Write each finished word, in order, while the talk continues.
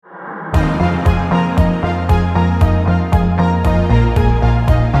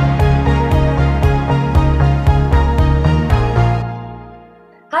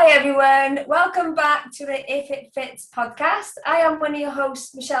welcome back to the If It Fits podcast. I am one of your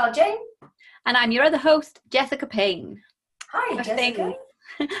hosts, Michelle Jane. And I'm your other host, Jessica Payne. Hi, Jessica.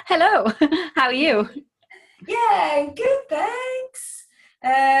 Hello, how are you? Yeah, good, thanks.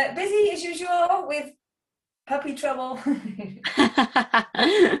 Busy as usual with puppy trouble.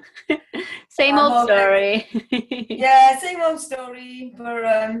 Same old story. Yeah, same old story.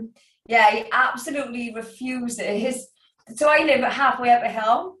 But he absolutely refuses. So I live halfway up a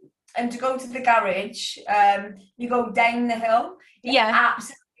hill, and to go to the garage, you go down the hill. He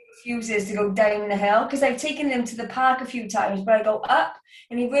absolutely refuses to go down the hill because I've taken him to the park a few times, but I go up,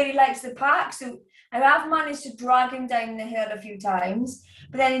 and he really likes the park. So I have managed to drag him down the hill a few times.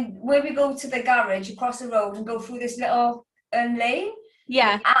 But then when we go to the garage across the road and go through this little lane,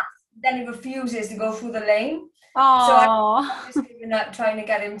 then he refuses to go through the lane. Aww. So I'm just giving up trying to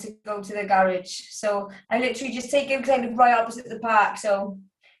get him to go to the garage. So I literally just take him because I live right opposite the park. So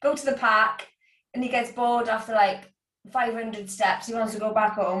go to the park, and he gets bored after like 500 steps. He wants to go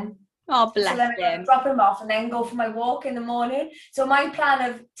back home. Oh, bless him. So then I drop him off and then go for my walk in the morning. So my plan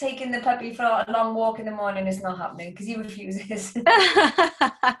of taking the puppy for a long walk in the morning is not happening because he refuses.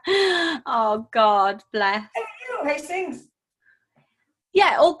 Oh, God, bless. How's things?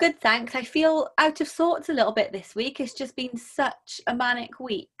 Yeah, all good, thanks. I feel out of sorts a little bit this week. It's just been such a manic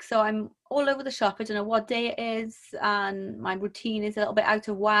week. So I'm all over the shop. I don't know what day it is, and my routine is a little bit out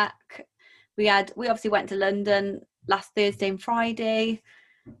of whack. We obviously went to London last Thursday and Friday,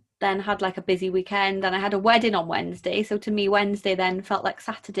 then had like a busy weekend, and I had a wedding on Wednesday. So to me, Wednesday then felt like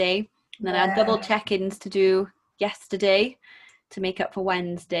Saturday. And then I had double check-ins to do yesterday to make up for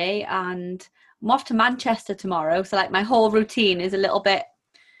Wednesday, and I'm off to Manchester tomorrow, so like my whole routine is a little bit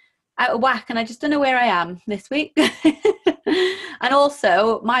out of whack, and I just don't know where I am this week. And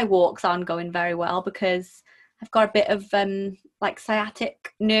also my walks aren't going very well because I've got a bit of like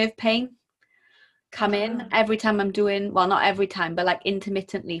sciatic nerve pain come in every time I'm doing, well, not every time, but like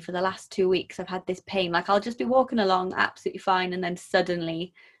intermittently for the last 2 weeks I've had this pain. Like I'll just be walking along absolutely fine, and then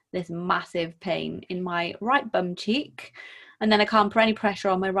suddenly this massive pain in my right bum cheek. And then I can't put any pressure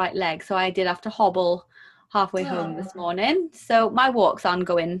on my right leg. So I did have to hobble halfway home this morning. So my walks aren't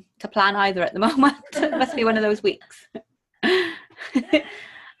going to plan either at the moment. It must be one of those weeks.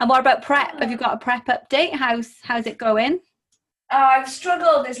 And what about prep? Have you got a prep update? How's it going? I've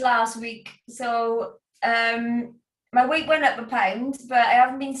struggled this last week. So my weight went up a pound, but I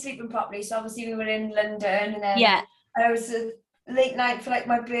haven't been sleeping properly. So obviously we were in London, and then I was a late night for like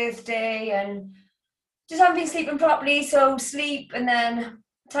my birthday, and just haven't been sleeping properly, so sleep and then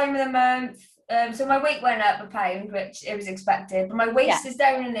time of the month. So my weight went up a pound, which it was expected, but my waist is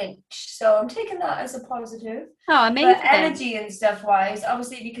down an inch, so I'm taking that as a positive. Oh, amazing. But energy and stuff wise,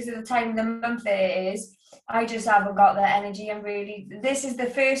 obviously because of the time of the month it is, I just haven't got that energy. And really, this is the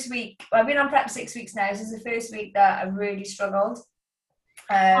first week, I've been on prep 6 weeks now, so this is the first week that I've really struggled.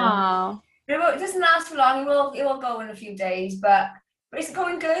 It doesn't last for long, it will go in a few days, but it's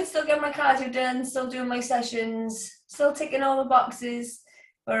going good, still getting my cardio done, still doing my sessions, still ticking all the boxes.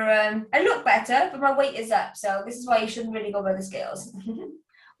 But I look better, but my weight is up, so this is why you shouldn't really go by the scales.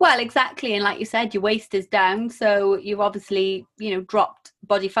 Well, exactly, and like you said, your waist is down, so you've obviously, dropped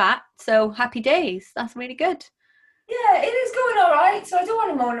body fat, so happy days. That's really good. Yeah, it is going all right, so I don't want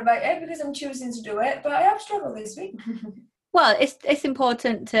to moan about it because I'm choosing to do it, but I have struggled this week. Well, it's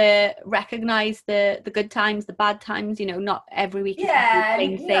important to recognise the good times, the bad times, not every week. Yeah,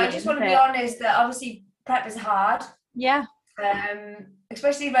 I just want to be honest that obviously prep is hard. Yeah.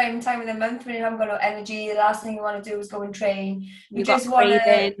 Especially around the time of the month when you haven't got no energy, the last thing you want to do is go and train. You just want to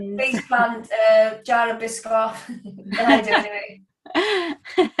face plant a jar of Biscoff. I do anyway.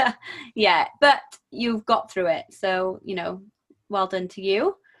 Yeah, but you've got through it, so, well done to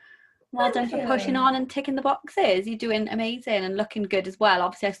you. Well done for pushing on and ticking the boxes. You're doing amazing and looking good as well.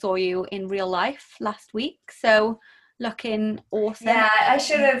 Obviously, I saw you in real life last week, so looking awesome. Yeah, I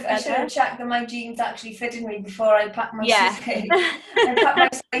should have checked that my jeans actually fitted me before I packed my size 8. I packed my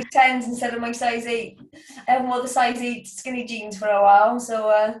size 10s instead of my size 8. I haven't worn the size 8 skinny jeans for a while, so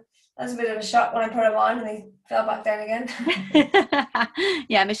that was a bit of a shock when I put them on and they fell back down again.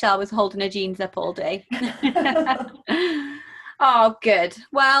 Yeah, Michelle was holding her jeans up all day. Oh, good.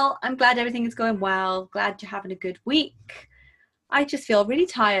 Well, I'm glad everything is going well. Glad you're having a good week. I just feel really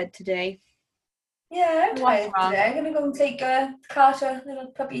tired today. Yeah, I'm tired today. I'm going to go and take Carter, little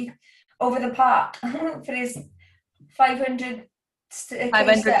puppy, over the park for his 500 steps.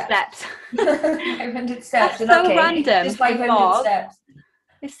 500 steps. That's so random. Just 500 steps.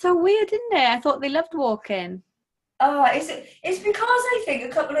 It's so weird, isn't it? I thought they loved walking. Oh, it's because I think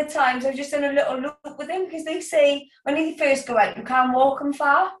a couple of times I've just done a little loop with him because they say when they first go out you can't walk them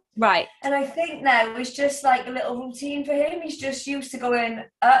far. Right. And I think now it's just like a little routine for him. He's just used to going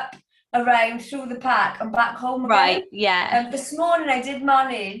up, around, through the park and back home Right. again. Yeah. This morning I did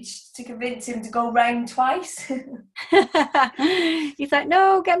manage to convince him to go round twice. He's like,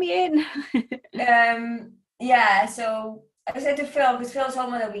 no, get me in. Yeah, so I said to Phil, because Phil's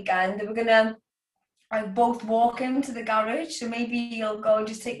home on the weekend, that we're gonna both walk him to the garage. So maybe he'll go and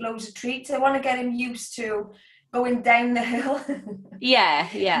just take loads of treats. I want to get him used to going down the hill. Yeah,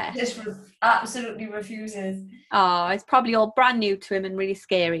 yeah. Just absolutely refuses. Oh, it's probably all brand new to him and really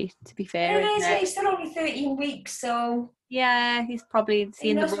scary, to be fair, It isn't is, it? he's still only 13 weeks, so Yeah, he's probably you're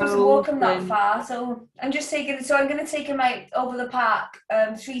seen the not supposed to walk roads him that and far. So I'm going to take him out over the park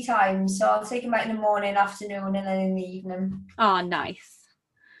 3 times. So I'll take him out in the morning, afternoon, and then in the evening. oh, nice.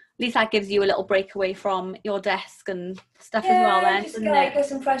 At least that gives you a little break away from your desk and stuff as well then, Just doesn't it? get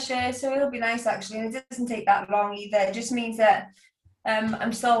some fresh air. So it'll be nice actually, and it doesn't take that long either. It just means that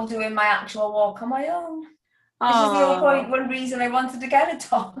I'm still doing my actual walk on my own. This is the whole point, one reason I wanted to get a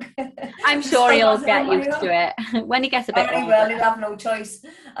dog. I'm sure he'll get used to it when he gets a bit older. Well, he'll have no choice.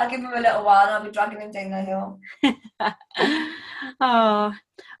 I'll give him a little while and I'll be dragging him down the hill. Oh,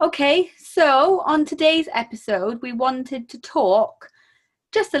 okay. So on today's episode, we wanted to talk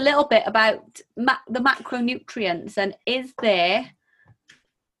just a little bit about the macronutrients, and is there,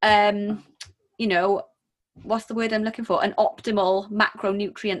 what's the word I'm looking for? An optimal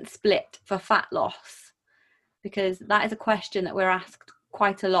macronutrient split for fat loss? Because that is a question that we're asked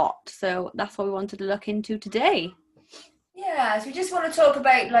quite a lot. So that's what we wanted to look into today. Yeah, so we just want to talk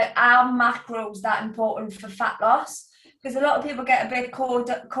about like, are macros that important for fat loss? Because a lot of people get a bit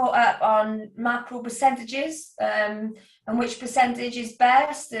caught up on macro percentages and which percentage is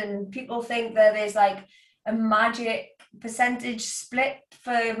best, and people think that there's like a magic percentage split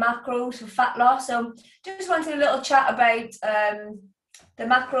for macros for fat loss. So just wanted a little chat about the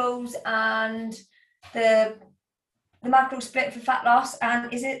macros and the macro split for fat loss,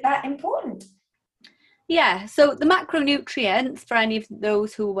 and is it that important? Yeah, so the macronutrients, for any of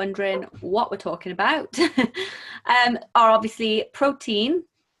those who are wondering what we're talking about, are obviously protein,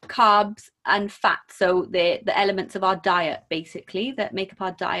 carbs, and fat. So the elements of our diet, basically, that make up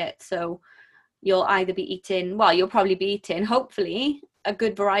our diet. So you'll either be eating, well, you'll probably be eating, hopefully, a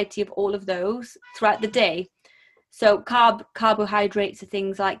good variety of all of those throughout the day. So carbohydrates are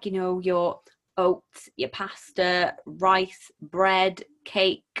things like, your oats, your pasta, rice, bread,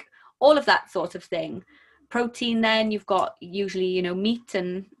 cake, all of that sort of thing. Protein, then you've got usually, meat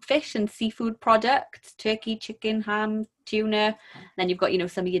and fish and seafood products, turkey, chicken, ham, tuna. Then you've got,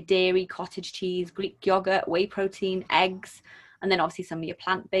 some of your dairy, cottage cheese, Greek yogurt, whey protein, eggs, and then obviously some of your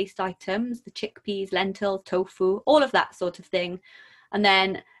plant-based items, the chickpeas, lentils, tofu, all of that sort of thing. And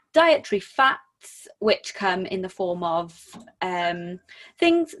then dietary fats, which come in the form of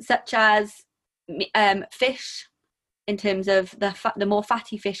things such as fish. In terms of the more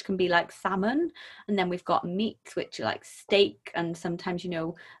fatty fish can be like salmon, and then we've got meats which are like steak, and sometimes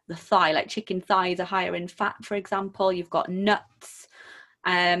the thigh, like chicken thighs, are higher in fat, for example. You've got nuts,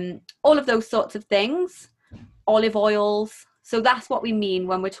 all of those sorts of things, olive oils. So that's what we mean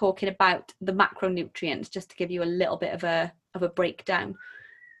when we're talking about the macronutrients, just to give you a little bit of a breakdown.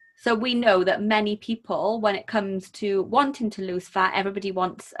 So we know that many people, when it comes to wanting to lose fat, everybody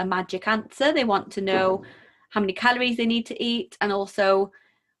wants a magic answer. They want to know how many calories they need to eat, and also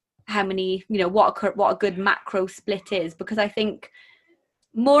how many, what a good macro split is. Because I think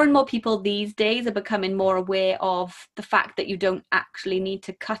more and more people these days are becoming more aware of the fact that you don't actually need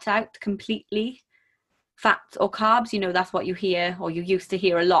to cut out completely fats or carbs. That's what you hear, or you used to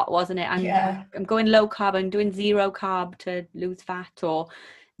hear a lot, wasn't it? I'm going low carb, I'm doing zero carb to lose fat, or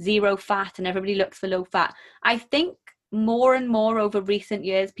zero fat, and everybody looks for low fat. I think more and more over recent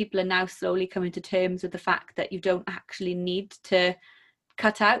years, people are now slowly coming to terms with the fact that you don't actually need to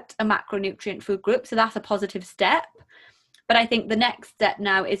cut out a macronutrient food group. So that's a positive step. But I think the next step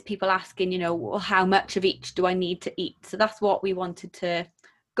now is people asking, well, how much of each do I need to eat? So that's what we wanted to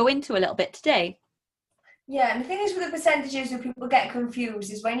go into a little bit today. Yeah, and the thing is with the percentages where people get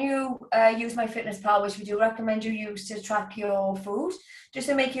confused is when you use MyFitnessPal, which we do recommend you use to track your food, just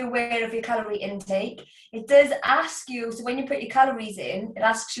to make you aware of your calorie intake. It does ask you, so when you put your calories in, it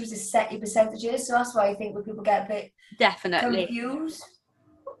asks you to set your percentages. So that's why I think when people get a bit confused.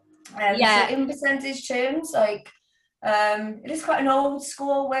 Yeah. So in percentage terms, like it is quite an old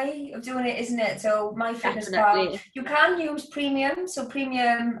school way of doing it, isn't it? So MyFitnessPal, you can use premium. So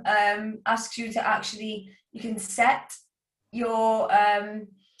premium asks you to actually, you can set your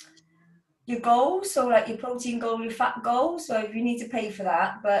your goals, so like your protein goal, your fat goal. So you need to pay for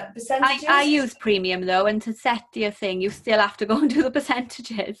that, but I percentages. use premium though, and to set your thing, you still have to go and do the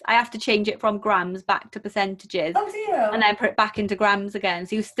percentages. I have to change it from grams back to percentages, Oh and dear, then put it back into grams again.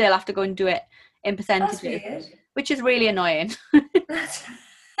 So you still have to go and do it in that's percentages, weird. which is really annoying. That's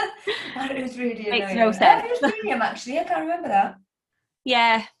that is really Makes no annoying. sense. I've used premium actually. I can't remember that.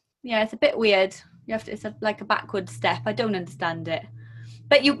 Yeah, yeah, it's a bit weird. You have to. It's like a backward step. I don't understand it.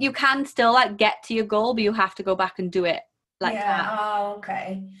 But you can still like get to your goal, but you have to go back and do it like Yeah. that, Oh,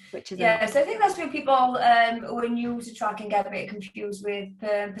 okay. which is Yeah. So annoying. I think that's where people when you use a track and get a bit confused with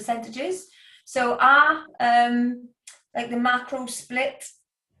percentages. So are like the macro split,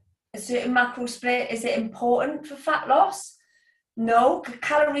 a certain macro split, is it important for fat loss? No,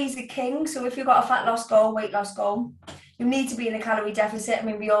 calories are king. So if you've got a fat loss goal, weight loss goal, you need to be in a calorie deficit. I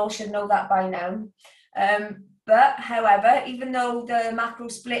mean, we all should know that by now. But however, even though the macro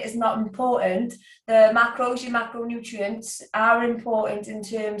split is not important, the macros, your macronutrients, are important in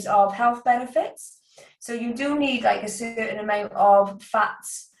terms of health benefits. So you do need like a certain amount of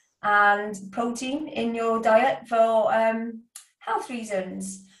fats and protein in your diet for health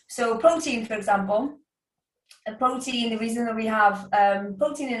reasons. So protein, for example, the reason that we have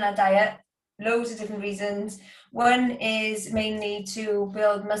protein in our diet, loads of different reasons. One is mainly to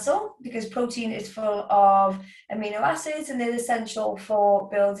build muscle because protein is full of amino acids and they're essential for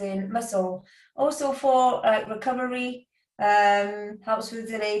building muscle. Also for recovery, helps with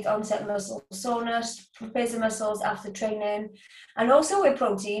delayed onset muscle soreness, prepares the muscles after training. And also with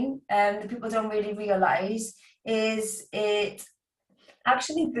protein, that people don't really realize is it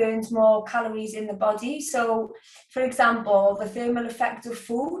actually burns more calories in the body. So, for example, the thermal effect of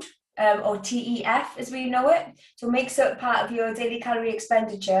food, or TEF as we know it, so makes up part of your daily calorie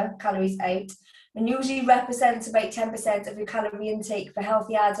expenditure, calories out, and usually represents about 10% of your calorie intake for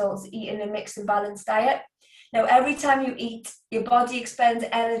healthy adults eating a mixed and balanced diet. Now, every time you eat, your body expends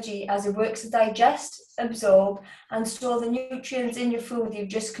energy as it works to digest, absorb, and store the nutrients in your food you've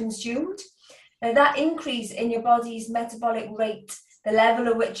just consumed. Now, that increase in your body's metabolic rate, the level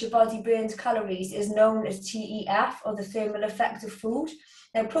at which your body burns calories, is known as TEF, or the thermal effect of food.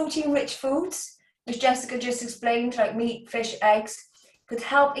 Now, protein-rich foods, which Jessica just explained, like meat, fish, eggs, could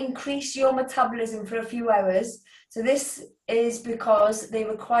help increase your metabolism for a few hours. So this is because they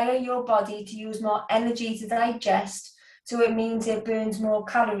require your body to use more energy to digest, so it means it burns more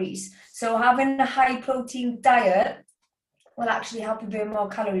calories. So having a high protein diet will actually help you burn more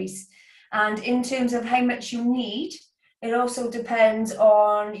calories. And in terms of how much you need, it also depends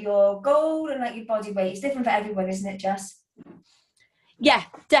on your goal and like your body weight. It's different for everyone, isn't it, Jess? Yeah,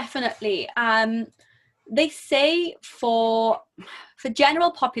 definitely. They say for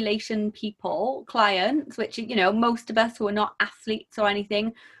general population people, clients, which most of us who are not athletes or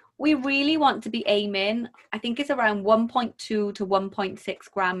anything, we really want to be aiming, I think it's around 1.2 to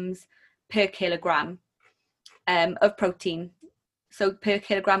 1.6 grams per kilogram of protein. So per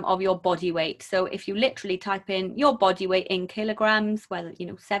kilogram of your body weight. So if you literally type in your body weight in kilograms, whether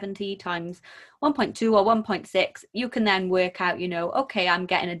 70 times 1.2 or 1.6, you can then work out, okay, I'm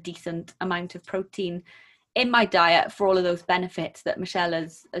getting a decent amount of protein in my diet for all of those benefits that Michelle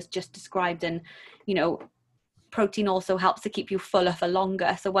has just described. And protein also helps to keep you fuller for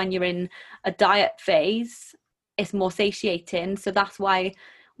longer. So when you're in a diet phase, it's more satiating. So that's why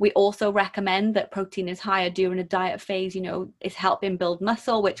we also recommend that protein is higher during a diet phase. It's helping build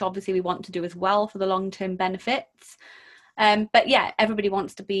muscle, which obviously we want to do as well for the long-term benefits. But yeah, everybody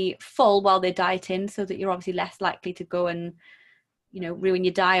wants to be full while they're dieting, so that you're obviously less likely to go and ruin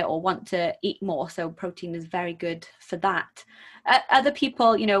your diet or want to eat more. So protein is very good for that. Other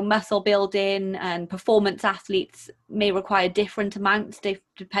people, muscle building and performance athletes may require different amounts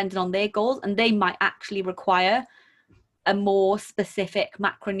depending on their goals, and they might actually require a more specific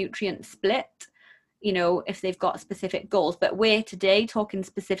macronutrient split, if they've got specific goals. But we're today talking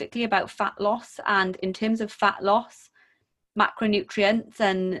specifically about fat loss, and in terms of fat loss, macronutrients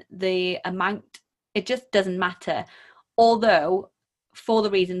and the amount, it just doesn't matter. Although, for the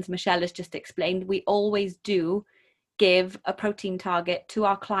reasons Michelle has just explained, we always do give a protein target to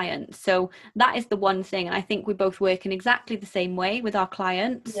our clients. So that is the one thing, and I think we both work in exactly the same way with our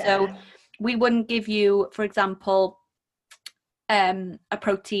clients. Yeah. So we wouldn't give you, for example, a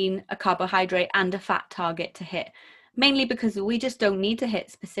protein, a carbohydrate, and a fat target to hit, mainly because we just don't need to hit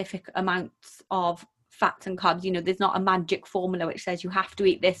specific amounts of fats and carbs. There's not a magic formula which says you have to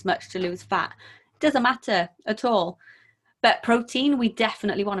eat this much to lose fat. It doesn't matter at all. But protein, we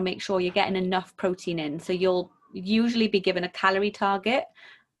definitely want to make sure you're getting enough protein in. So you'll usually be given a calorie target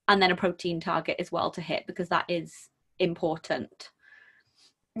and then a protein target as well to hit, because that is important.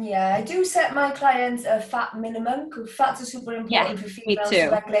 Yeah, I do set my clients a fat minimum because fats are super Yeah, important for me females to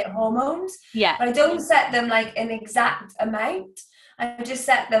too. regulate hormones. Yeah, But I don't set them like an exact amount. I just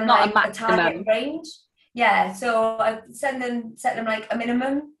set them not a like a target maximum. range. Yeah, so I set them like a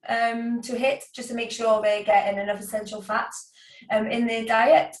minimum to hit just to make sure they're getting enough essential fats in their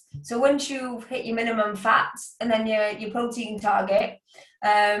diet. So once you've hit your minimum fats and then your protein target,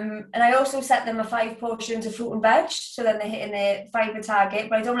 and I also set them a 5 portions of fruit and veg, so then they're hitting their fiber target.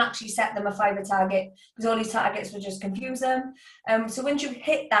 But I don't actually set them a fiber target because all these targets will just confuse them. So once you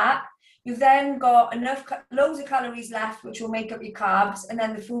hit that, you've then got enough loads of calories left, which will make up your carbs, and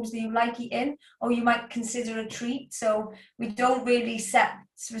then the foods that you like eating, or you might consider a treat. So we don't really set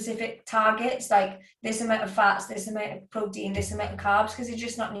specific targets like this amount of fats, this amount of protein, this amount of carbs, because it's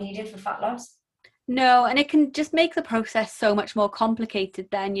just not needed for fat loss. No, and it can just make the process so much more complicated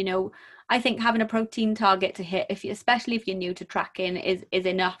then, I think having a protein target to hit, especially if you're new to tracking, is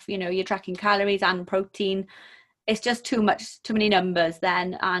enough. You're tracking calories and protein. It's just too many numbers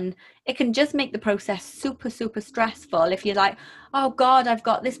then, and it can just make the process super super stressful if you're like, oh god, I've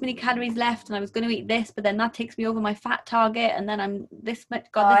got this many calories left and I was going to eat this, but then that takes me over my fat target, and then I'm this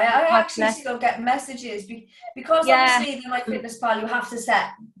much got this many I carbs actually left. still get messages because Yeah, obviously in my fitness pal you have to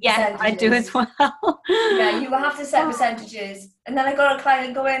set yes, I do as percentages. well. Yeah, you will have to set percentages. And then I got a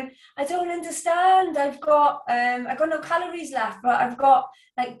client going, I don't understand. I've got no calories left, but I've got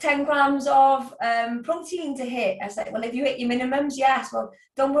like 10 grams of protein to hit. I was like, well, if you hit your minimums, yes, well,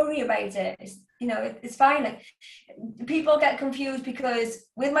 don't worry about it. It's fine. Like, people get confused because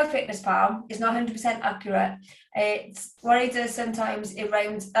with my fitness pal, it's not 100% accurate. It's what it does sometimes, it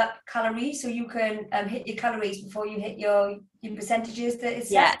rounds up calories, so you can hit your calories before you hit your percentages that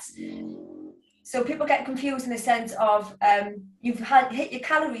it Yeah. sets. So people get confused in the sense of you've hit your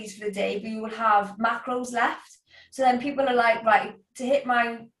calories for the day, but you will have macros left. So then people are like, right, to hit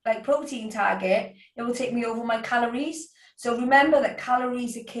my like protein target, it will take me over my calories. So remember that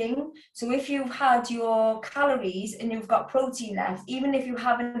calories are king. So if you've had your calories and you've got protein left, even if you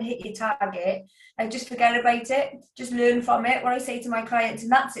haven't hit your target, like just forget about it. Just learn from it. What I say to my clients in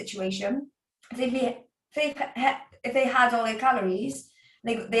that situation, if they had all their calories,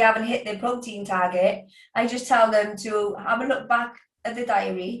 they haven't hit their protein target, I just tell them to have a look back at the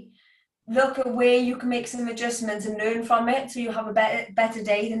diary, look at where you can make some adjustments and learn from it so you have a better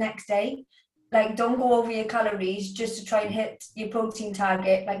day the next day. Like, don't go over your calories just to try and hit your protein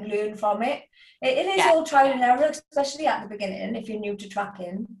target. Like, learn from it. It is Yeah. all trial and error, especially at the beginning if you're new to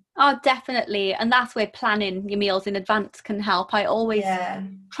tracking. Oh, definitely. And that's where planning your meals in advance can help. I always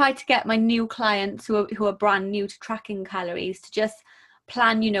try to get my new clients who are brand new to tracking calories to just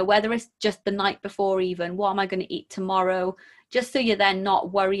plan, whether it's just the night before, even what am I going to eat tomorrow, just so you're then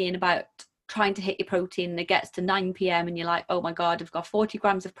not worrying about trying to hit your protein and it gets to 9 p.m. and you're like, oh my God, I've got 40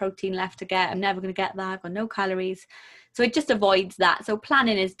 grams of protein left to get. I'm never going to get that. I've got no calories. So it just avoids that. So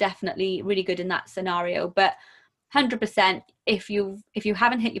planning is definitely really good in that scenario. But 100%, if you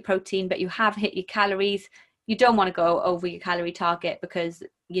haven't hit your protein but you have hit your calories, you don't want to go over your calorie target because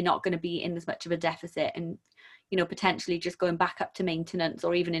you're not going to be in as much of a deficit, and potentially just going back up to maintenance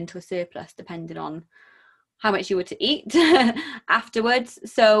or even into a surplus depending on how much you were to eat afterwards.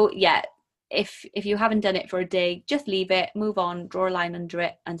 So yeah, if you haven't done it for a day, just leave it, move on, draw a line under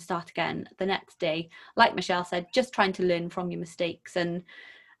it and start again the next day. Like Michelle said, just trying to learn from your mistakes. And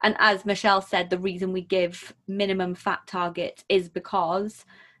as Michelle said, the reason we give minimum fat targets is because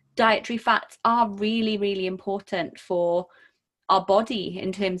dietary fats are really, really important for our body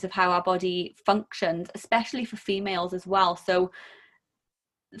in terms of how our body functions, especially for females as well. So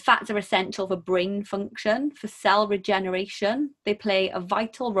fats are essential for brain function, for cell regeneration. They play a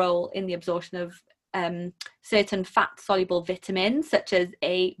vital role in the absorption of certain fat-soluble vitamins, such as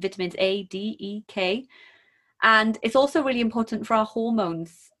vitamins A, D, E, K. And it's also really important for our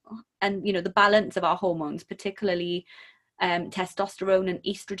hormones and the balance of our hormones, particularly testosterone and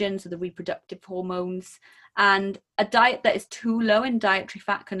estrogen, so the reproductive hormones. And a diet that is too low in dietary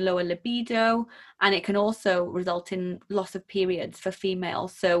fat can lower libido, and it can also result in loss of periods for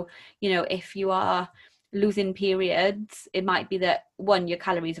females. So if you are losing periods, it might be that one, your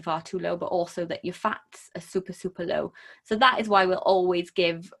calories are far too low, but also that your fats are super super low. So that is why we'll always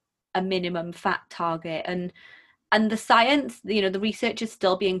give a minimum fat target. And the science, the research is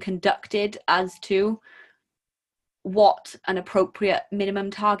still being conducted as to what an appropriate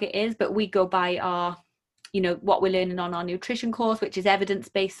minimum target is, but we go by our what we're learning on our nutrition course, which is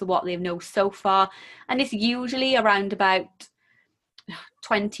evidence-based, so what they know so far, and it's usually around about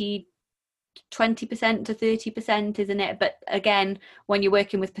 20% to 30%, isn't it? But again, when you're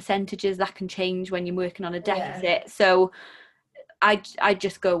working with percentages, that can change when you're working on a deficit. So I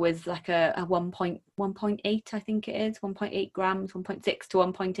just go with like a 1.8, I think it is, 1.8 grams, 1.6 to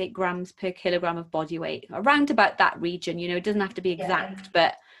 1.8 grams per kilogram of body weight, around about that region. You know, it doesn't have to be exact,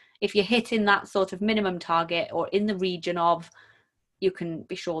 but if you're hitting that sort of minimum target or in the region of, you can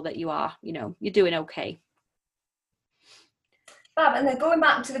be sure that you are, you know, you're doing okay. Fab. And then going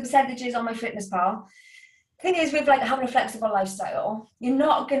back to the percentages on MyFitnessPal, the thing is with like having a flexible lifestyle, you're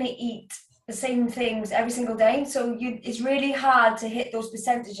not going to eat the same things every single day. So it's really hard to hit those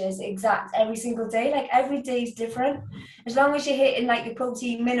percentages exact every single day. Like every day is different. As long as you're hitting like your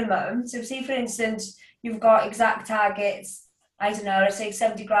protein minimum. So say for instance, you've got exact targets, I don't know, let's say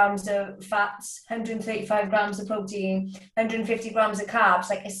 70 grams of fats, 135 grams of protein, 150 grams of carbs.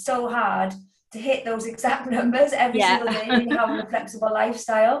 Like it's so hard to hit those exact numbers every single day when you're having a flexible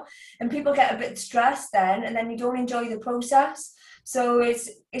lifestyle. And people get a bit stressed then, and then you don't enjoy the process. So it's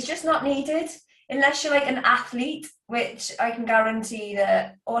just not needed unless you're like an athlete, which I can guarantee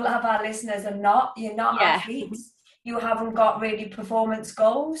that all of our listeners are not. You're not athletes. You haven't got really performance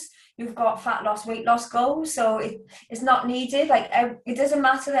goals. You've got fat loss, weight loss goals. So it's not needed. Like it doesn't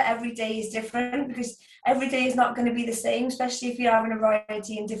matter that every day is different, because every day is not going to be the same, especially if you're having a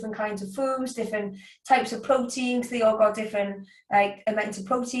variety in different kinds of foods, different types of proteins. They all got different like amounts of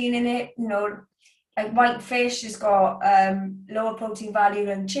protein in it. You know, like white fish has got lower protein value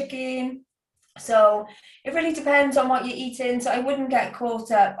than chicken. So it really depends on what you're eating. So I wouldn't get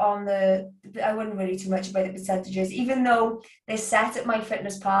caught up on I wouldn't worry too much about the percentages, even though they're set at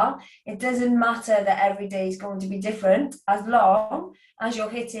MyFitnessPal. It doesn't matter that every day is going to be different, as long as you're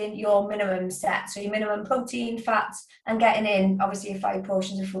hitting your minimum set. So your minimum protein, fats, and getting in obviously 5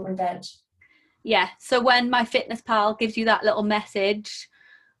 portions of fruit and veg. Yeah. So when MyFitnessPal gives you that little message,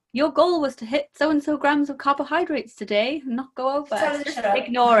 your goal was to hit so-and-so grams of carbohydrates today, not go over. Just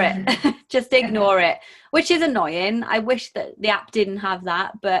ignore it. Just ignore it, which is annoying. I wish that the app didn't have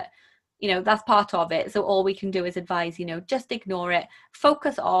that, but, you know, that's part of it. So all we can do is advise, you know, just ignore it.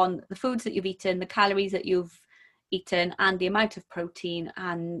 Focus on the foods that you've eaten, the calories that you've eaten, and the amount of protein,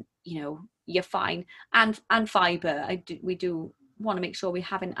 and, you know, you're fine. And fiber. We do want to make sure we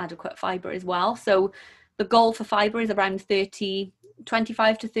have an adequate fiber as well. So the goal for fiber is around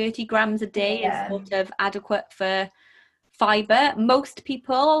 25 to 30 grams a day is sort of adequate for fiber. Most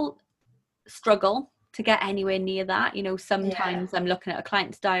people struggle to get anywhere near that. You know, sometimes I'm looking at a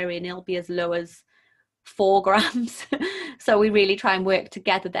client's diary and it'll be as low as 4 grams. So we really try and work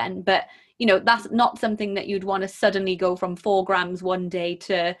together then. But, you know, that's not something that you'd want to suddenly go from 4 grams one day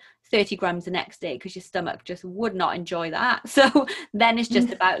to 30 grams the next day, because your stomach just would not enjoy that. So then it's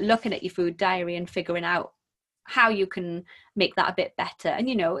just about looking at your food diary and figuring out how you can make that a bit better. And,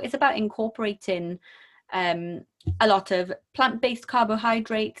 you know, it's about incorporating a lot of plant-based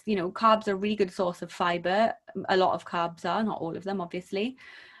carbohydrates. You know, carbs are a really good source of fiber. A lot of carbs are, not all of them, obviously.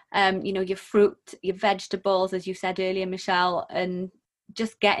 You know, your fruit, your vegetables, as you said earlier, Michelle, and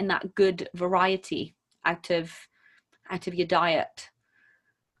just getting that good variety out of your diet,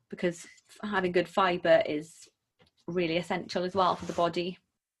 because having good fiber is really essential as well for the body.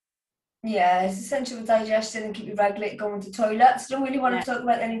 Yeah, it's essential for digestion and keep you regulated going to toilets. I don't really want to talk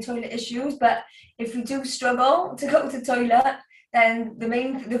about any toilet issues, but if you do struggle to go to the toilet, then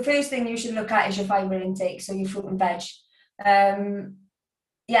the first thing you should look at is your fiber intake, so your fruit and veg.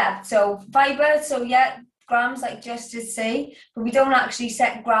 So fiber, grams, like just to say, but we don't actually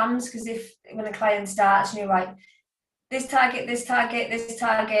set grams, because when a client starts and you're right, this target,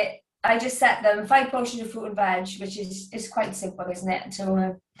 I just set them 5 portions of fruit and veg, which is quite simple, isn't it? So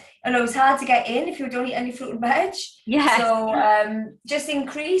I know it's hard to get in if you don't eat any fruit and veg. Yeah. So just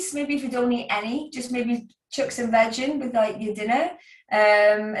increase, maybe if you don't eat any, just maybe chuck some veg in with like your dinner,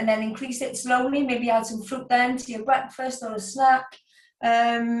 and then increase it slowly. Maybe add some fruit then to your breakfast or a snack.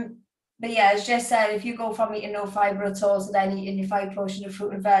 But yeah, as Jess said, if you go from eating no fibre at all to then eating your 5 portions of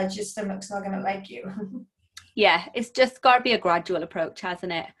fruit and veg, your stomach's not going to like you. Yeah, it's just got to be a gradual approach,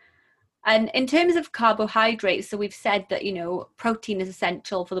 hasn't it? And in terms of carbohydrates, so we've said that, you know, protein is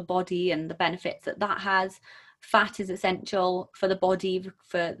essential for the body and the benefits that has. Fat is essential for the body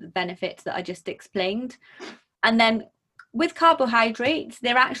for the benefits that I just explained. And then with carbohydrates,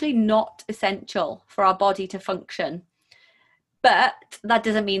 they're actually not essential for our body to function. But that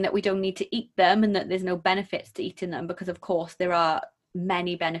doesn't mean that we don't need to eat them and that there's no benefits to eating them, because of course there are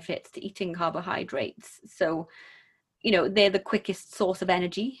many benefits to eating carbohydrates. So, you know, they're the quickest source of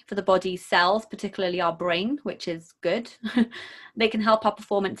energy for the body's cells, particularly our brain, which is good. They can help our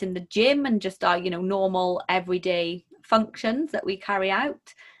performance in the gym and just our, you know, normal everyday functions that we carry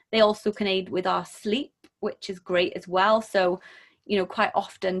out. They also can aid with our sleep, which is great as well. So, you know, quite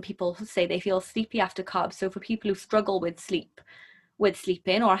often people say they feel sleepy after carbs. So for people who struggle with sleep, with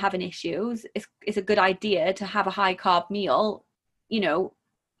sleeping or having issues, it's a good idea to have a high carb meal, you know,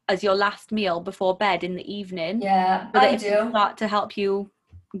 as your last meal before bed in the evening. Yeah, so that I it can do. start to help you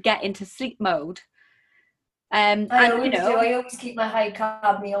get into sleep mode. I And you always do. know, I always keep my high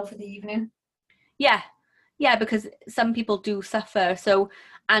carb meal for the evening. yeah, because some people do suffer. So,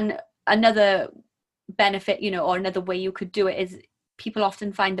 and another benefit, you know, or another way you could do it is, people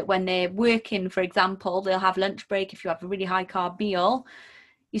often find that when they're working, for example, they'll have lunch break. If you have a really high carb meal,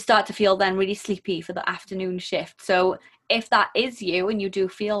 you start to feel then really sleepy for the afternoon shift. So if that is you and you do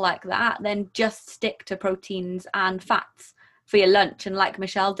feel like that, then just stick to proteins and fats for your lunch. And like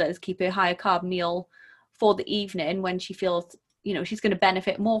Michelle does, keep a higher carb meal for the evening when she feels, you know, she's going to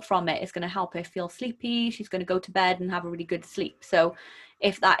benefit more from it. It's going to help her feel sleepy. She's going to go to bed and have a really good sleep. So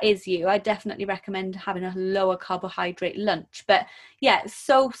if that is you, I definitely recommend having a lower carbohydrate lunch. But yeah,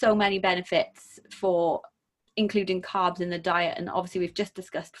 so many benefits for including carbs in the diet. And obviously we've just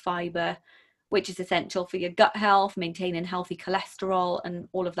discussed fiber, which is essential for your gut health, maintaining healthy cholesterol and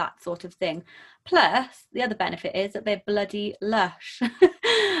all of that sort of thing. Plus, the other benefit is that they're bloody lush.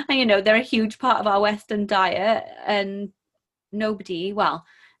 And, you know, they're a huge part of our Western diet, and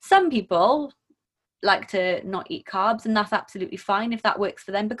some people like to not eat carbs, and that's absolutely fine if that works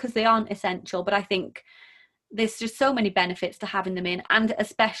for them, because they aren't essential. But I think there's just so many benefits to having them in, and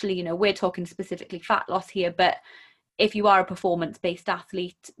especially, you know, we're talking specifically fat loss here, but if you are a performance-based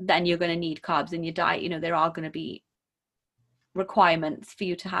athlete, then you're going to need carbs in your diet. You know, there are going to be requirements for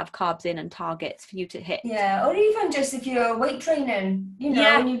you to have carbs in and targets for you to hit. Yeah, or even just if you're weight training, you know,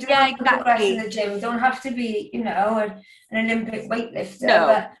 and you don't have to progress in the gym. You don't have to be, you know, an Olympic weightlifter. No.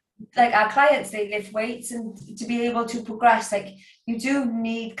 But like our clients, they lift weights, and to be able to progress, like, you do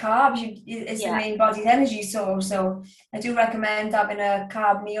need carbs. It's the main body's energy source. So I do recommend having a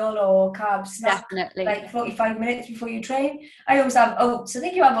carb meal or carb snack, definitely, like 45 minutes before you train. I always have oats. I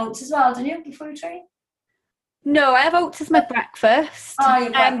think you have oats as well, don't you, before you train? No, I have oats as my breakfast,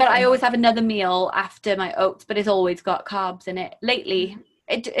 your breakfast. But I always have another meal after my oats, but it's always got carbs in it. Lately,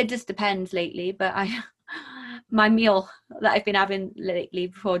 it just depends lately, but my meal that I've been having lately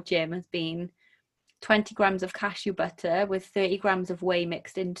before gym has been 20 grams of cashew butter with 30 grams of whey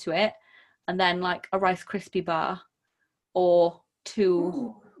mixed into it, and then like a Rice Krispie bar or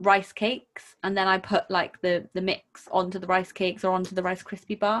 2 rice cakes, and then I put like the mix onto the rice cakes or onto the Rice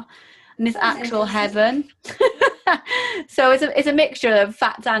Krispie bar, and it's actual heaven. So it's a mixture of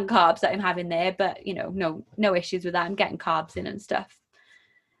fats and carbs that I'm having there, but you know, no issues with that. I'm getting carbs in and stuff.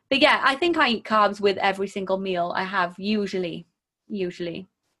 But yeah, I think I eat carbs with every single meal I have, usually,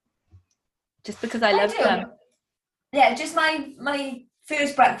 just because I love them. Yeah, just my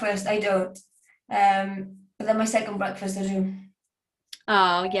first breakfast I don't, but then my second breakfast I do.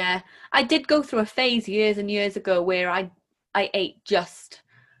 Oh yeah, I did go through a phase years and years ago where I ate just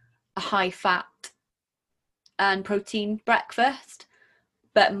a high fat and protein breakfast,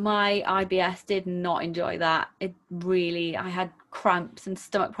 but my IBS did not enjoy that. I had cramps and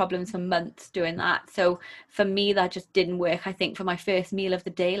stomach problems for months doing that. So for me, that just didn't work. I think for my first meal of the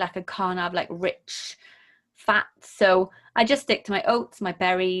day, like, I can't have like rich fats. So I just stick to my oats, my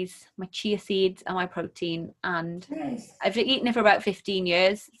berries, my chia seeds, and my protein. And nice. I've eaten it for about 15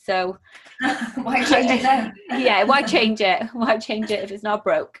 years. So why change it now? Yeah, why change it? Why change it if it's not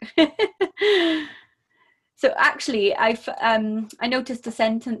broke? So actually, I noticed a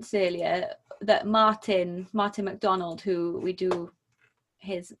sentence earlier that Martin McDonald, who we do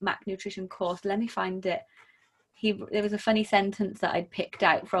his Mac Nutrition course, let me find it. There was a funny sentence that I'd picked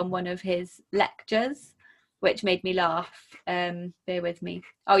out from one of his lectures, which made me laugh. Bear with me.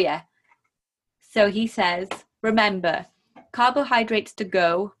 Oh yeah. So he says, remember, carbohydrates to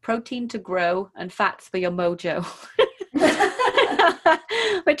go, protein to grow, and fats for your mojo.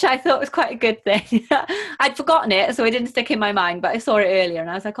 Which I thought was quite a good thing. I'd forgotten it, so it didn't stick in my mind, but I saw it earlier and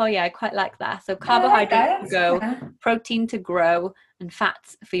I was like, oh yeah, I quite like that. So carbohydrates to go, protein to grow, and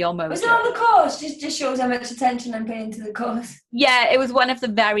fats for your mojo. Was it on the course? Just shows how much attention I'm paying to the course. Yeah, it was one of the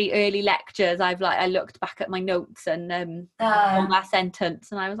very early lectures. I looked back at my notes and on that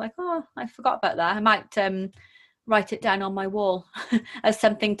sentence, and I was like, oh, I forgot about that. I might write it down on my wall as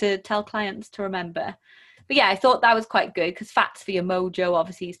something to tell clients to remember. But yeah, I thought that was quite good, because fats for your mojo,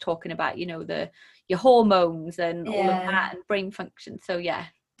 obviously he's talking about, you know, your hormones and all of that, and brain function. So yeah,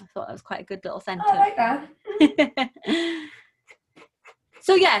 I thought that was quite a good little sentence. I like that.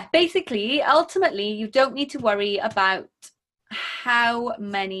 So yeah, basically, ultimately, you don't need to worry about how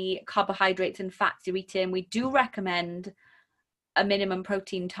many carbohydrates and fats you're eating. We do recommend a minimum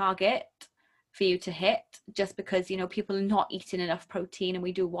protein target for you to hit, just because, you know, people are not eating enough protein, and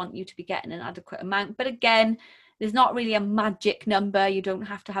we do want you to be getting an adequate amount. But again, There's not really a magic number. You don't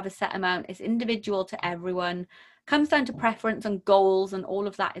have to have a set amount. It's individual to everyone. Comes down to preference and goals and all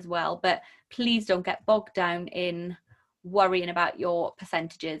of that as well. But please don't get bogged down in worrying about your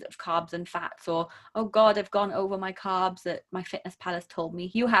percentages of carbs and fats, or, oh God, I've gone over my carbs that my fitness pal has told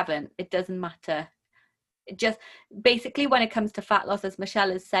me. You haven't. It doesn't matter. It just basically, when it comes to fat loss, as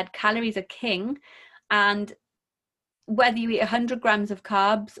Michelle has said, calories are king. And whether you eat 100 grams of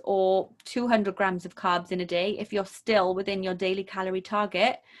carbs or 200 grams of carbs in a day, if you're still within your daily calorie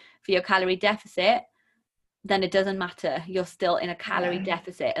target for your calorie deficit, then it doesn't matter. You're still in a calorie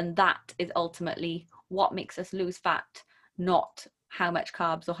deficit. And that is ultimately what makes us lose fat, not how much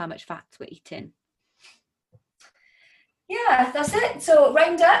carbs or how much fats we're eating. Yeah, that's it. So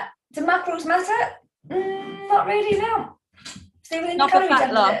round up, do macros matter? Not really, no. Stay within not your for calorie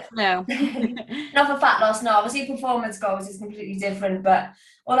fat loss, deficit. no. Not for fat loss, no. Obviously, performance goals is completely different. But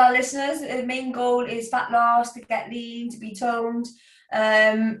all our listeners, the main goal is fat loss, to get lean, to be toned.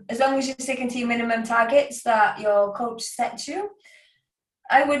 As long as you're sticking to your minimum targets that your coach sets you,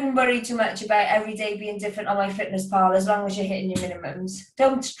 I wouldn't worry too much about every day being different on MyFitnessPal, as long as you're hitting your minimums.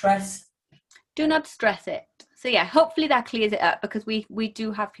 Don't stress. Do not stress it. So yeah, hopefully that clears it up, because we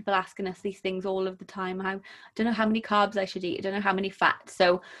do have people asking us these things all of the time. I don't know how many carbs I should eat. I don't know how many fats.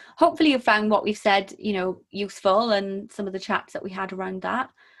 So hopefully you found what we've said, useful, and some of the chats that we had around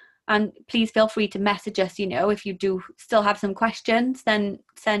that. And please feel free to message us, if you do still have some questions, then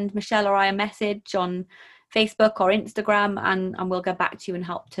send Michelle or I a message on Facebook or Instagram, and we'll get back to you and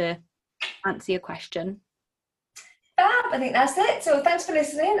help to answer your question. I think that's it. So thanks for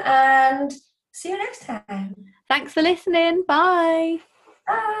listening, and see you next time. Thanks for listening. Bye.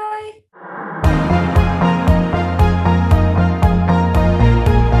 Bye.